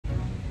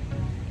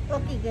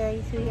Okay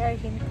guys, we are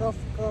in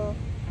Costco.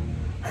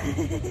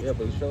 Yeah,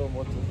 but show them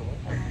what's in the one.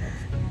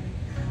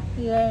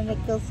 We are in the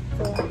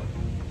Costco.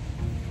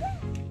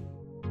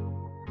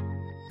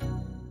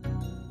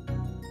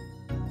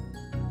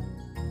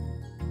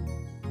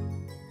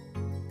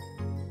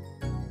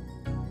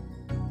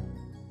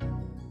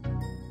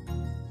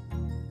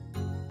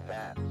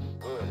 That's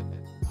good.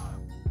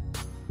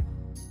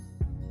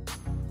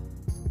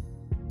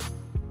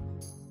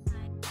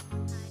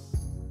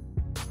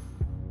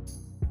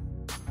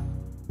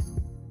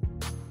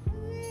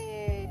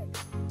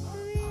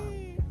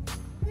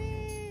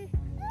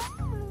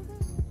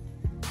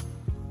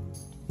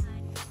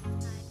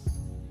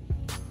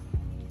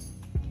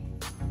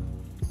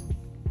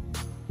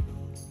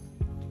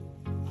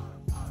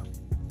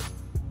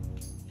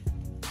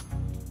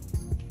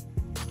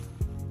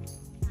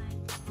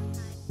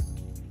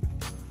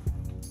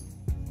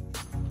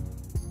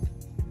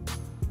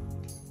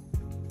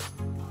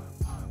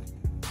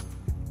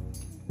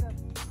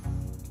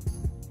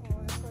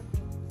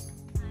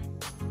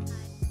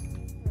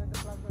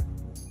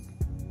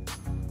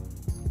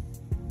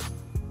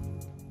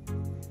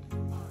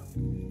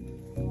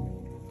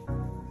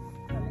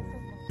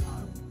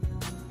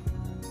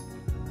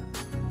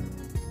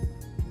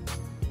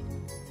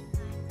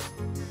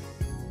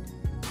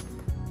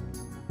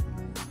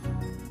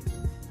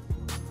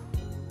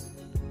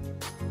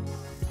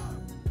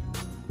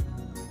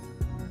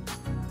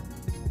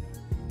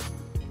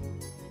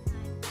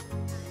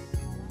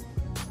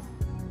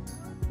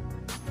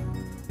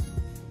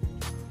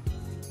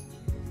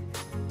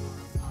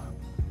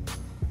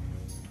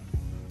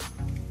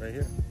 Right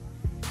here.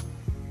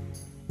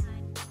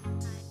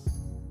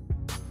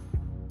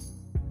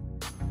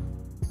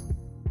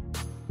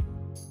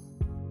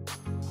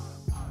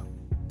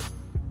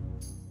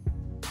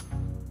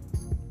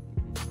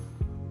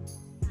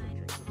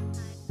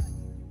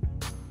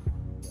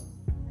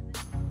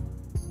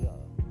 Yeah,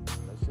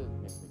 that shit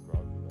makes me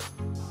groggy though.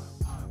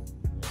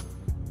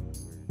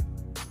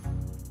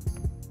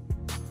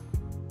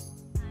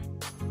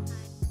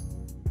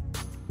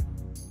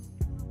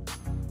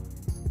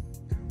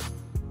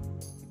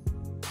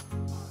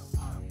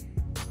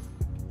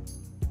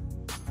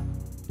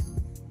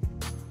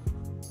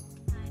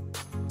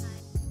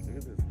 Look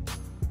at this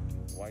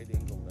wide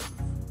angle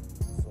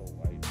lens. So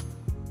wide.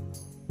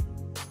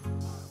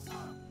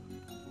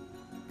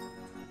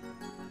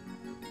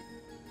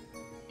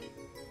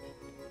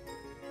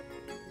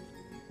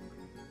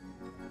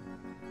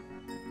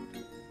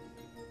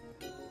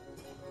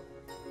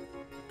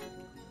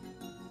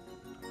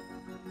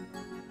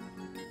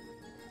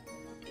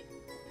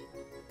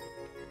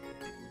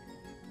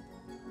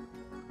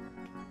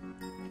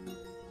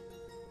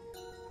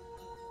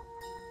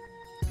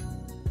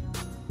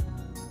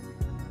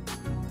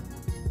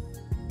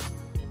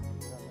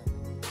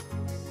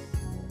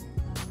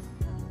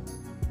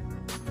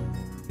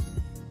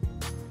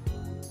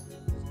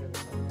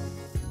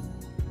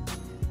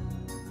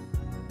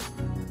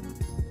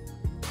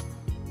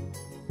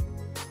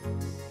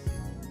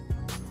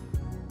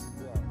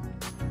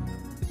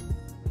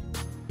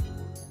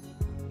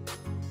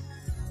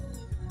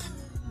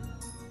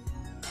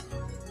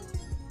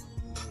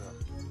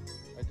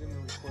 I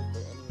didn't record by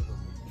any of them.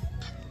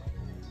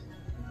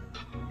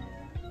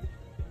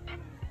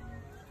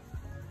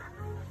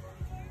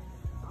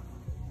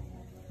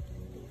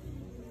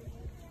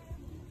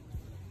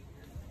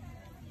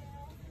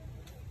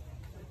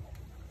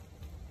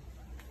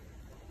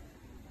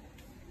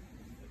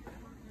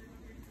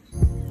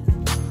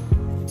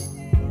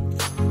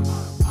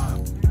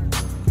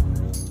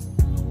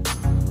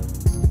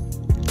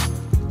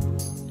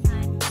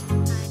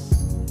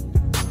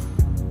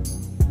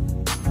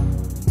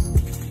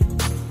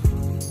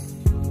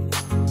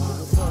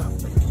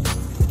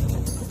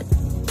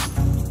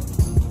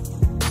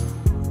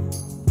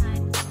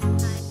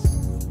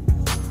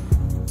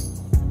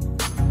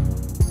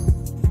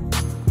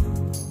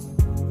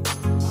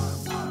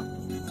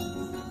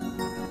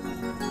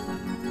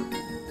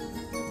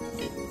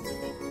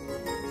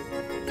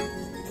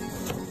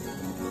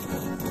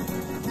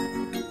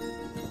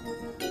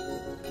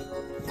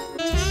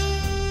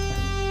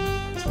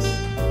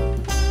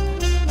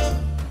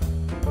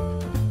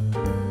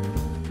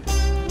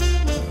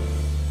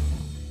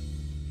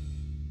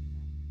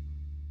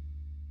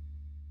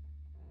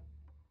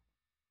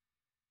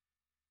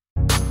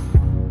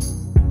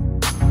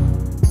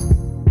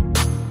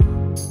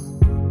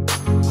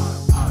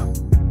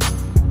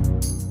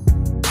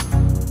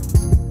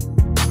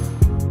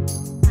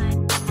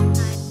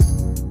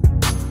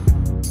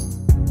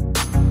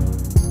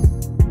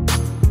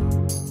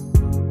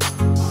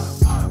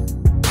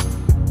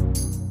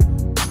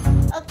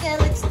 Okay,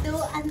 let's do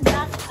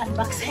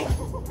unboxing.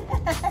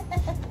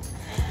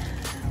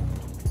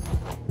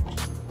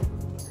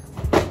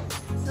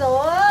 So,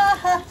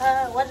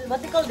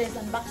 what do you call this?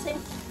 Unboxing?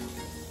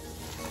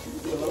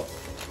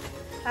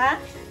 Huh?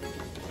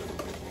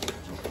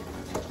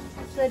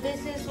 So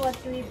this is what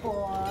we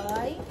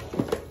buy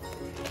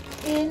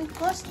in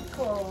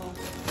Costco.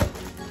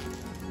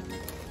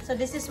 So So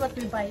this is what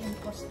we buy in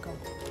Costco.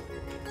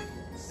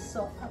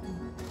 So,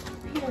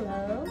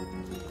 pillow.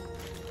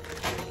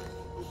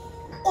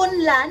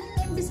 Unlan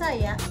in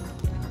Bisaya.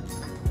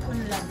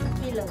 Unlan,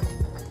 pillow.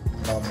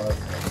 Mama's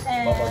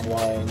And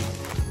wine.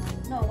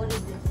 no, what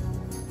is this?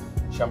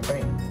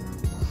 Champagne.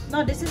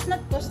 No, this is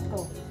not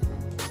Costco.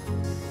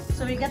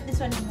 So we got this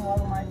one in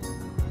Walmart.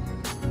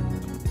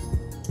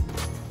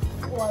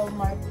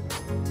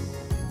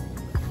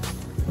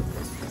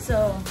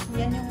 So,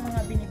 yan yung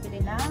mga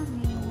binibili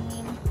namin.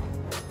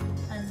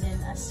 And then,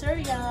 a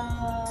cereal.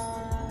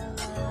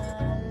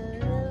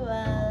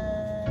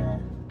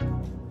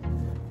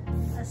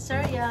 A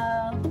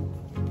cereal.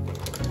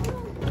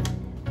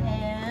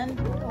 And,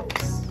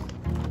 oops.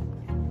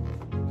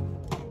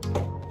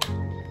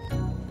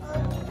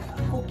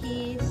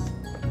 Cookies.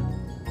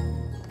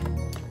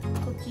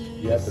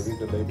 You have to read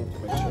the label to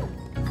make sure.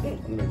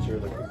 To make sure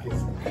the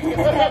cookies.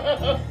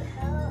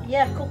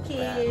 Yeah,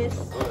 cookies.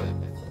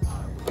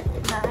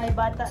 Na ay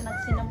bata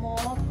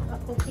nagsinamok,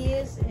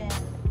 cookies and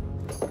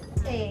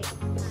a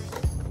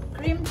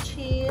cream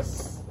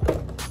cheese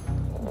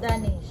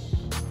Danish.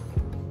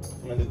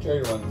 And the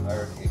cherry one,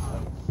 I already ate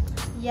one.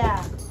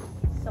 Yeah,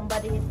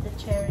 somebody eat the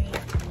cherry.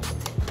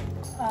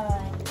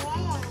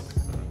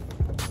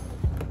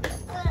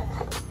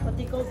 What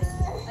do you call this?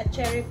 A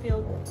cherry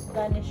filled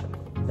Danish.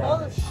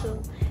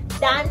 Also,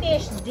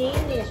 Danish. Sounds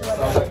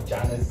like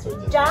Janice or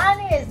just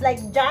Janice,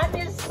 like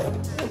Janice.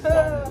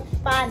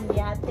 Pan,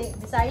 yate.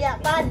 Bisaya,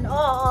 pan.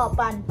 Oh,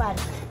 pan.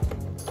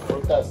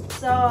 protest.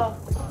 So,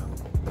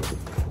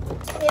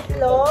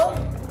 itlog.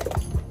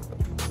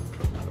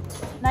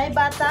 Nay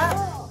bata,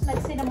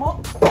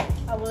 nagsinamok.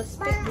 I will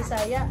speak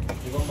Bisaya.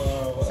 You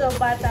want So,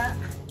 bata.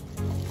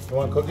 you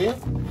want cookie?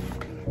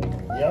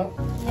 Yeah.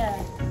 Yeah.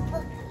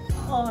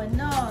 Oh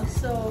no,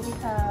 so we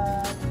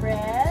have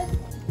bread.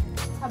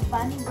 Have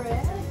bunny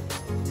bread.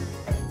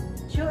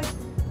 Show it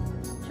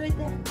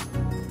there.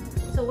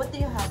 So what do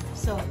you have?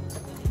 So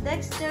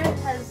Dexter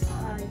has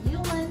a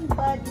human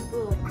body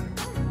book.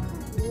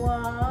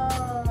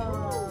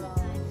 Wow.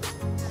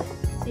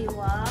 See,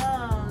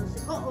 wow.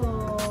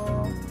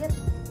 Uh-oh. Yep.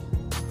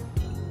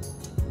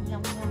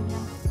 Yum.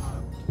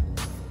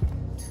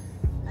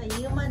 A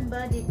human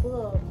body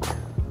book.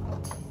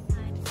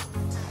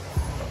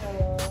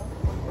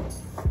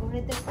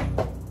 Right there.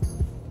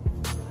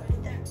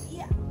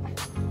 Yeah.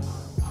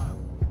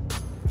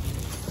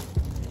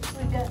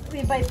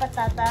 We buy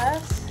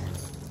patatas.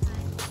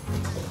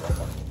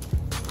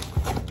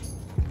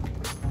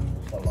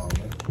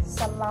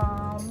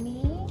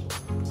 Salami.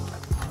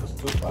 It's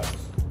 2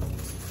 packs.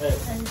 Hey,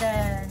 And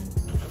then,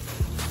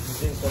 you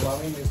think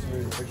salami needs to be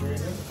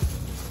refrigerated?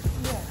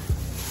 yeah.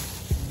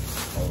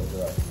 Oh, look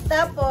at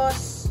that.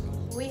 Tapos,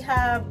 we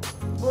have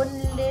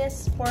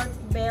boneless pork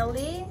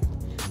belly.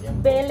 Yeah.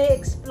 Belly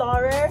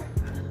Explorer.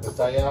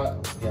 Bisaya,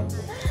 yeah.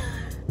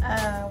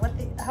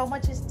 How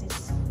much is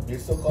this? Do you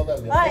still call that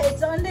liempo?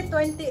 It's only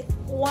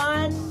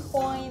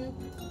 21.91.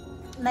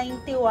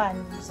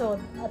 So,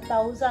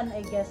 1,000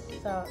 I guess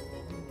sa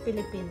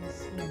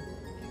Philippines. Yun.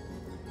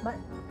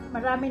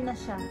 Marami na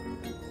siya.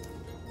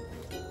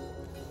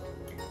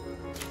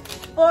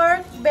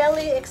 Pork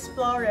Belly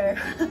Explorer.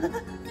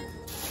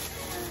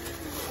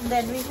 And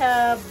then we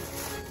have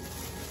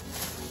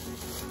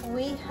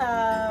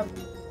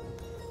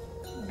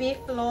beef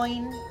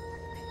loin.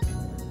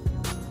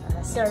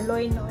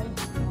 Sirloin oil.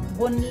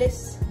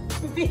 Boneless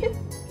beef.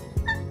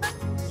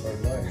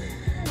 Sirloin.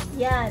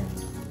 Yan.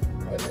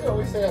 Why do they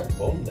always say that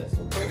boneless?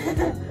 Okay.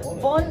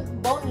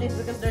 Boneless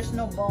because there's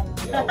no bone.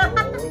 Yeah,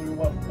 what do you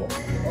want? Bone?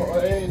 Oh,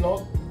 hey,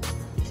 no.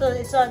 So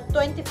it's a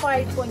 25.22.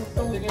 I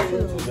think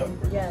you're too young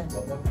for Yeah. this.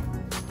 Baba.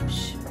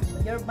 Shh,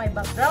 you're my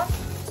background.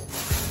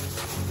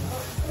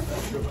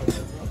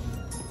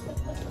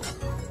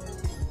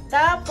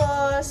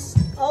 Tapos,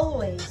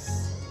 always,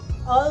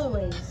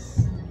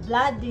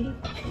 bloody.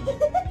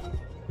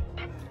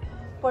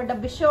 For the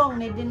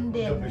bisyong ni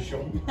Dindin. The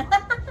bisyong.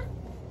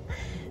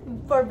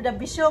 For the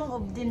bisyong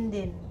of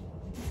Dindin.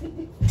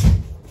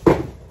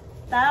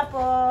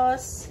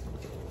 Tapos,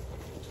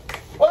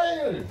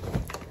 Oil!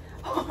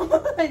 no,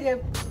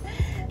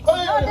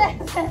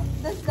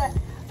 that's the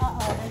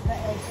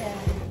egg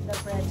and the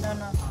bread.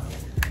 No.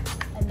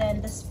 And then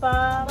the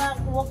spa,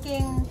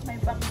 walking, my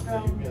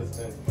background.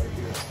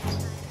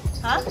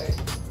 Huh?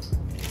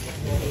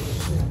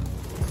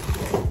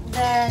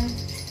 Then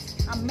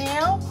a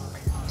milk.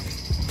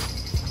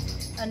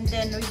 And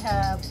then we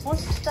have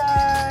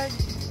mustard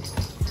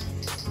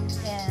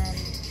and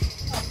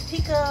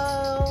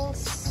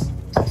pickles,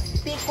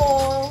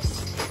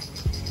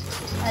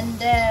 and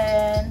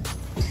then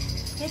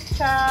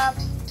ketchup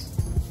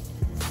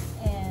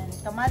and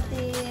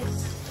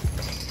kamatis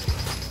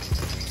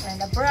and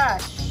a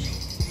brush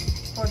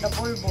for the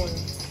bulbul.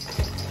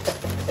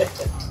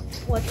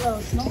 What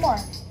else? No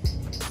more.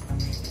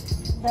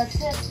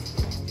 That's it.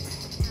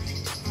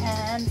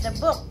 And the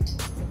book.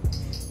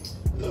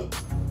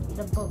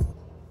 The book.